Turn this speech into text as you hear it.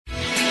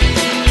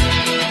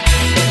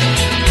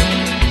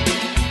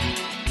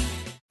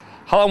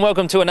Hello and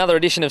welcome to another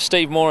edition of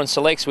Steve Moran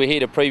Selects. We're here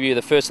to preview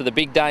the first of the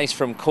big days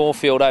from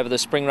Caulfield over the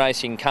Spring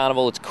Racing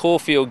Carnival. It's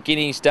Caulfield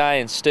Guineas Day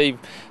and Steve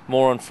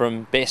Moran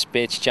from Best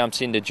Bets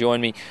jumps in to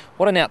join me.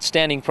 What an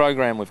outstanding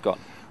program we've got.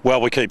 Well,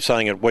 we keep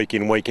saying it week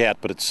in, week out,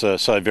 but it's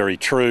so very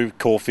true.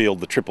 Caulfield,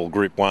 the triple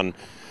Group 1.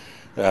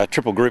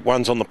 Triple Group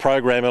 1's on the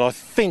program, and I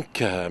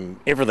think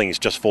everything is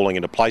just falling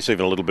into place,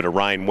 even a little bit of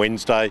rain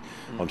Wednesday.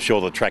 I'm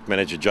sure the track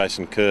manager,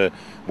 Jason Kerr,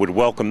 would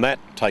welcome that,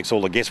 takes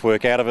all the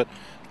guesswork out of it.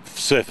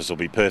 Surface will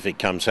be perfect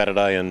come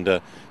Saturday,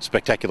 and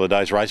spectacular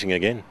days racing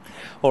again.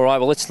 All right,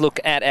 well, let's look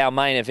at our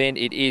main event.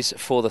 It is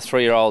for the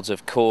 3-year-olds,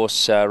 of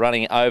course,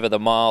 running over the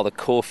mile, the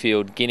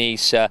Caulfield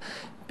Guineas.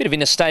 Bit of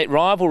interstate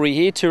rivalry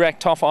here. Turak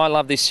Toff, I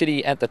Love This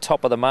City at the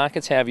top of the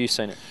markets. How have you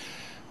seen it?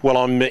 Well,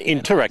 I'm in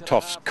Turak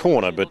Toff's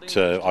corner, but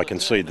I can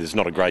see there's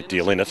not a great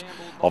deal in it.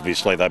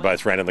 Obviously, they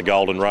both ran in the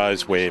Golden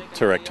Rose, where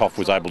Turak Toff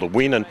was able to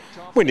win, and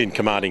win in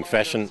commanding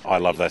fashion. I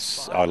Love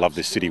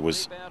This City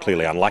was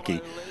clearly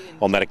unlucky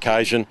on that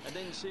occasion.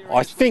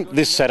 I think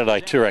this Saturday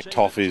Turak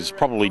Toff is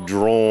probably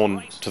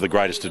drawn to the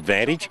greatest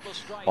advantage.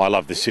 I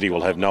Love This City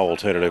will have no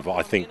alternative,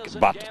 I think,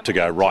 but to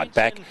go right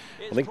back.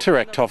 I think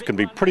Turak Toff can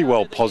be pretty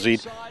well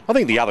posied. I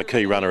think the other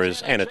key runner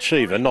is An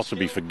Achiever, not to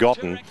be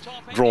forgotten.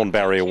 Drawn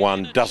barrier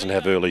 1, doesn't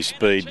have early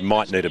speed,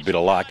 might need a bit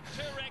of luck.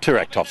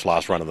 Turak Toff's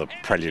last run of the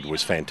Prelude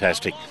was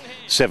fantastic.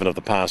 7 of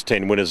the past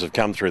 10 winners have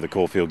come through the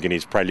Caulfield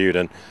Guineas Prelude,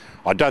 and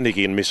I don't think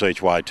he can miss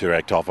each way,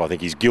 Turak Toff. I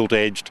think he's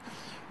gilt-edged.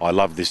 I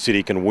Love This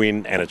City can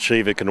win, An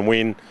Achiever can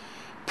win.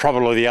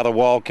 Probably the other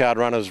wildcard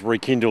runners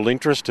rekindled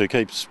interest, who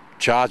keeps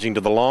charging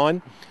to the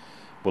line.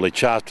 Will he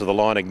charge to the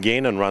line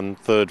again and run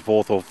 3rd,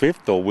 4th or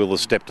 5th, or will the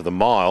step to the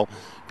mile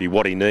be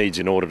what he needs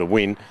in order to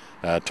win?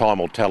 Time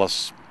will tell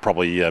us.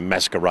 Probably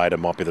Masquerader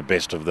might be the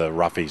best of the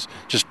roughies,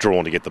 just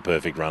drawn to get the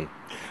perfect run.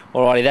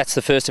 Alrighty, that's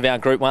the first of our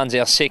Group 1s.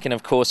 Our second,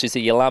 of course, is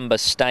the Yalumba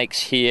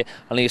Stakes here.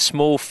 Only a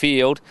small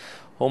field.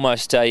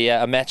 Almost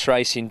a match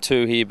race in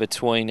 2 here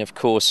between, of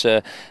course,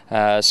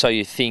 So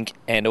You Think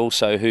and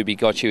also Who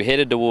Begot You.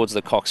 Headed towards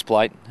the Cox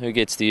Plate. Who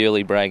gets the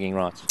early bragging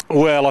rights?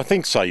 Well, I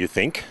think So You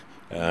Think.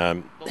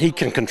 He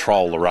can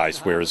control the race,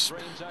 whereas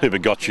Who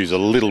Begot You's a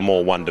little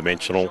more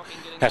one-dimensional,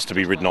 has to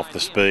be ridden off the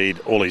speed.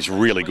 All his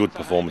really good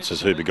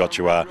performances, Who Begot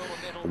You, are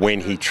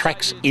when he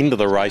tracks into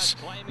the race,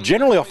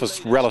 generally off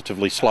a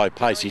relatively slow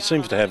pace. He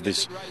seems to have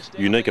this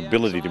unique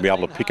ability to be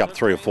able to pick up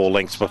 3 or 4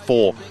 lengths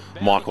before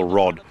Michael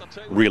Rodd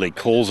really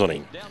calls on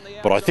him.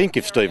 But I think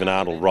if Stephen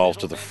Arnold rolls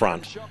to the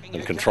front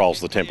and controls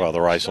the tempo of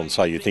the race on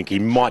So You Think, he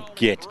might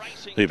get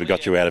Who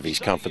Begot You out of his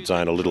comfort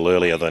zone a little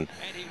earlier than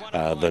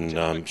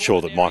I'm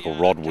sure that Michael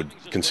Rodd would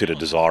consider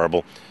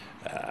desirable.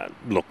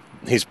 Look,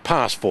 his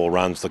past 4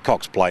 runs, the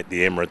Cox Plate,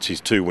 the Emirates,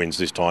 his 2 wins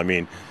this time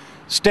in,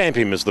 stamp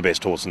him as the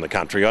best horse in the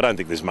country. I don't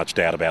think there's much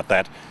doubt about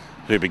that.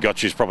 Who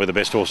Begot You's probably the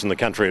best horse in the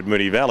country at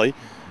Moonee Valley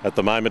at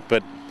the moment,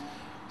 but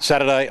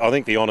Saturday, I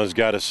think the honours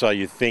go to So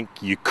You Think.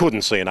 You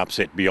couldn't see an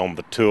upset beyond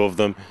the 2 of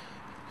them.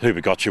 Who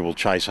Begot You will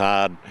chase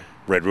hard.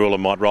 Red Ruler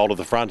might roll to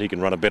the front. He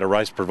can run a better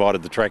race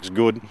provided the track's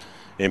good.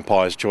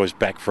 Empire's Choice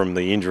back from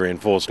the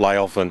injury-enforced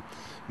layoff, and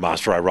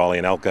Master O'Reilly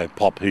and Alco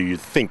Pop, who you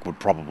think would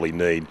probably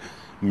need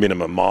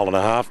minimum 1.5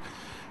 miles.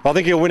 I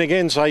think he'll win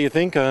again, So You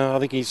Think. I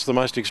think he's the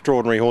most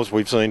extraordinary horse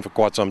we've seen for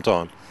quite some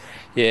time.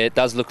 Yeah, it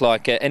does look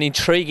like an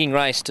intriguing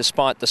race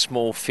despite the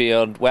small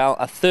field. Well,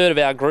 a third of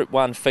our Group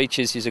 1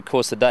 features is, of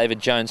course, the David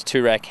Jones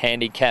Turak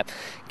Handicap.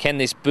 Can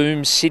this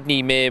Boom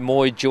Sydney mare,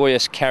 Moy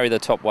Joyous, carry the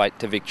top weight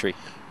to victory?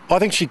 I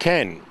think she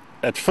can.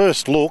 At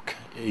first look,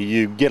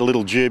 you get a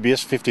little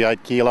dubious,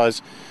 58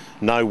 kilos.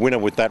 No winner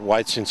with that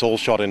weight since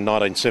Allshot in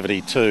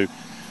 1972.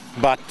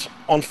 But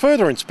on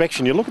further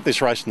inspection, you look at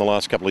this race in the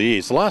last couple of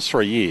years. The last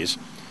 3 years,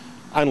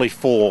 only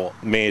 4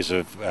 mares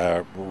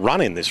have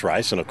run in this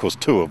race, and of course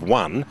 2 have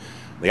won.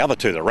 The other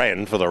 2 that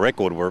ran, for the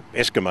record, were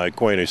Eskimo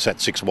Queen, who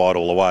sat 6 wide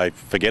all the way,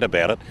 forget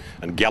about it,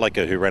 and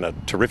Gallica, who ran a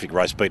terrific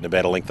race, beaten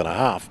about 1.5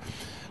 lengths.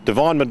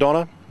 Divine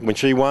Madonna, when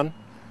she won,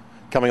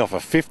 coming off a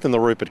 5th in the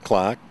Rupert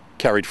Clark,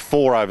 carried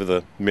 4 over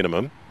the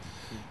minimum.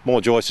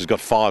 More Joyce has got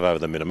 5 over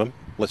the minimum.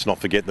 Let's not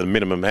forget the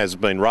minimum has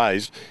been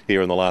raised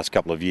here in the last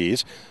couple of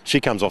years.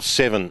 She comes off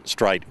 7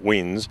 straight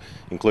wins,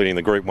 including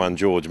the Group 1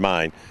 George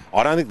Main.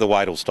 I don't think the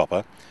weight will stop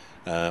her.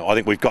 I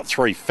think we've got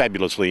 3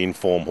 fabulously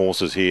informed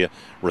horses here.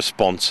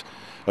 Response,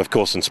 of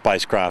course, and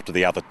Spacecraft are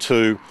the other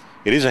 2.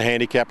 It is a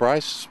handicap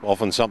race.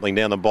 Often something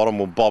down the bottom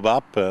will bob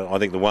up. I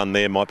think the one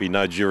there might be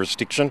No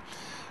Jurisdiction.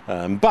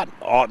 But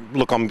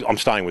look, I'm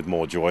staying with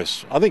More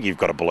Joyce. I think you've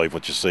got to believe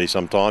what you see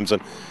sometimes,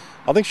 and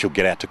I think she'll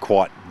get out to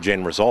quite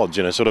generous odds,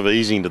 sort of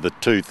easing to the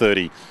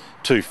 230,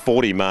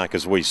 240 mark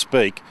as we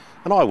speak.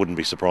 And I wouldn't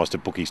be surprised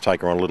if bookies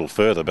take her on a little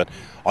further, but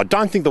I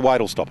don't think the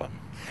weight will stop her.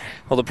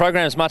 Well, the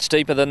program's much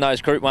deeper than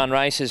those Group 1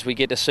 races. We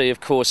get to see, of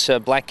course,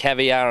 Black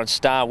Caviar and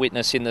Star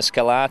Witness in the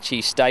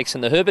Scalacci Stakes.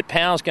 And the Herbert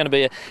Power's going to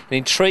be an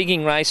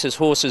intriguing race as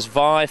horses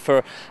vie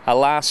for a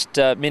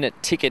last-minute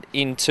ticket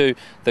into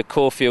the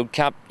Caulfield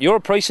Cup. You're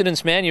a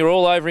precedence man. You're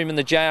all over him in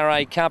the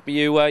JRA Cup.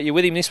 You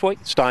with him this week?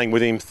 Staying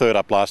with him, 3rd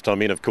up last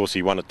time in. Of course,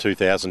 he won at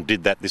 2000,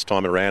 did that this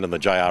time around in the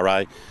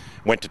JRA.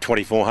 went to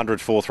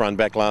 2400 fourth run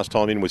back last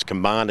time in, was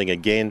commanding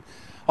again.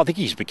 I think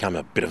he's become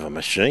a bit of a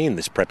machine,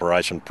 this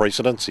preparation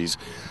Precedence. He's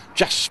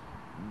just,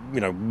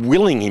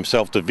 willing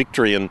himself to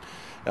victory and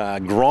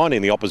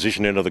grinding the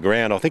opposition into the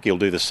ground. I think he'll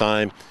do the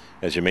same.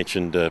 As you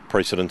mentioned,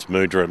 Precedence,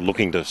 Mudra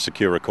looking to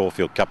secure a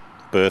Caulfield Cup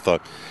berth.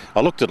 I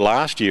looked at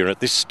last year, and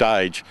at this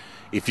stage,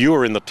 if you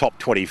were in the top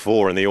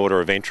 24 in the order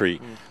of entry,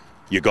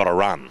 you got to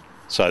run.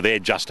 So they're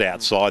just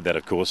outside that,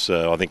 of course.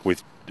 I think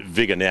with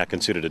Vigor now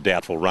considered a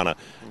doubtful runner,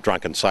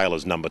 Drunken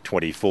Sailor's number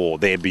 24.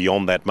 They're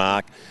beyond that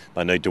mark.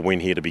 They need to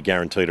win here to be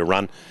guaranteed a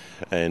run,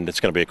 and it's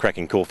going to be a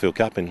cracking Caulfield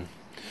Cup in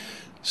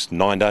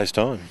 9 days'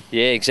 time.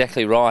 Yeah,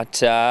 exactly right.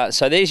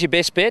 So there's your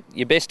best bet.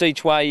 Your best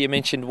each way you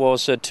mentioned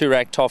was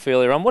Toorak Toff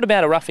earlier on. What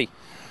about a roughie?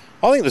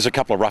 I think there's a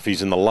couple of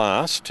roughies in the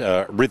last.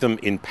 Rhythm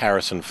in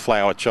Paris and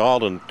Flower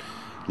Child, and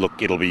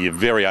look, it'll be a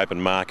very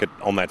open market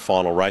on that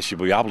final race.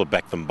 You'll be able to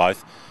back them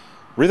both.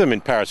 Rhythm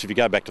in Paris, if you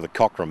go back to the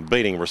Cochrane,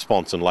 beating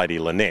Response and Lady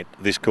Lynette,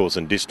 this course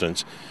and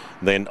distance,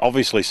 then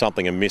obviously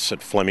something amiss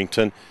at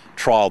Flemington.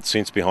 Trialled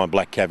since behind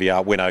Black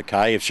Caviar, went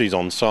okay. If she's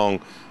on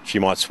song, she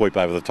might sweep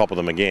over the top of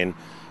them again.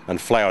 And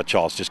Flower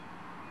Child's just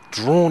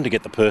drawn to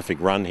get the perfect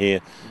run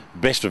here.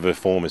 Best of her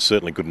form is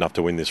certainly good enough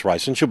to win this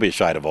race, and she'll be a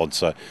shade of odds.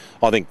 So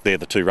I think they're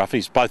the two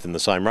roughies, both in the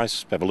same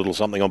race. Have a little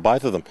something on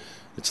both of them.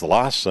 It's the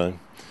last, so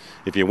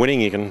if you're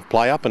winning, you can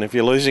play up, and if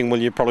you're losing, well,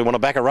 you probably want to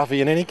back a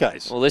roughie in any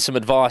case. Well, there's some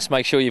advice.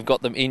 Make sure you've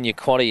got them in your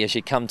quaddie as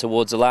you come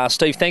towards the last.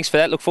 Steve, thanks for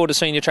that. Look forward to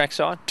seeing you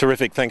trackside.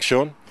 Terrific. Thanks,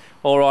 Sean.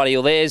 Alrighty,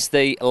 well, there's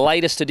the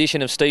latest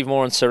edition of Steve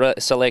Moran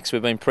Selects.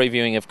 We've been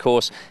previewing, of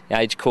course,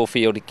 Age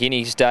Caulfield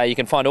Guineas Day. You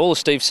can find all of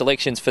Steve's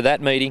selections for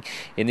that meeting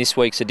in this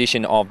week's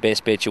edition of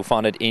Best Bet. You'll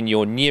find it in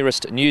your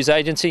nearest news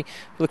agency.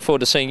 Look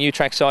forward to seeing you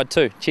trackside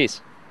too. Cheers.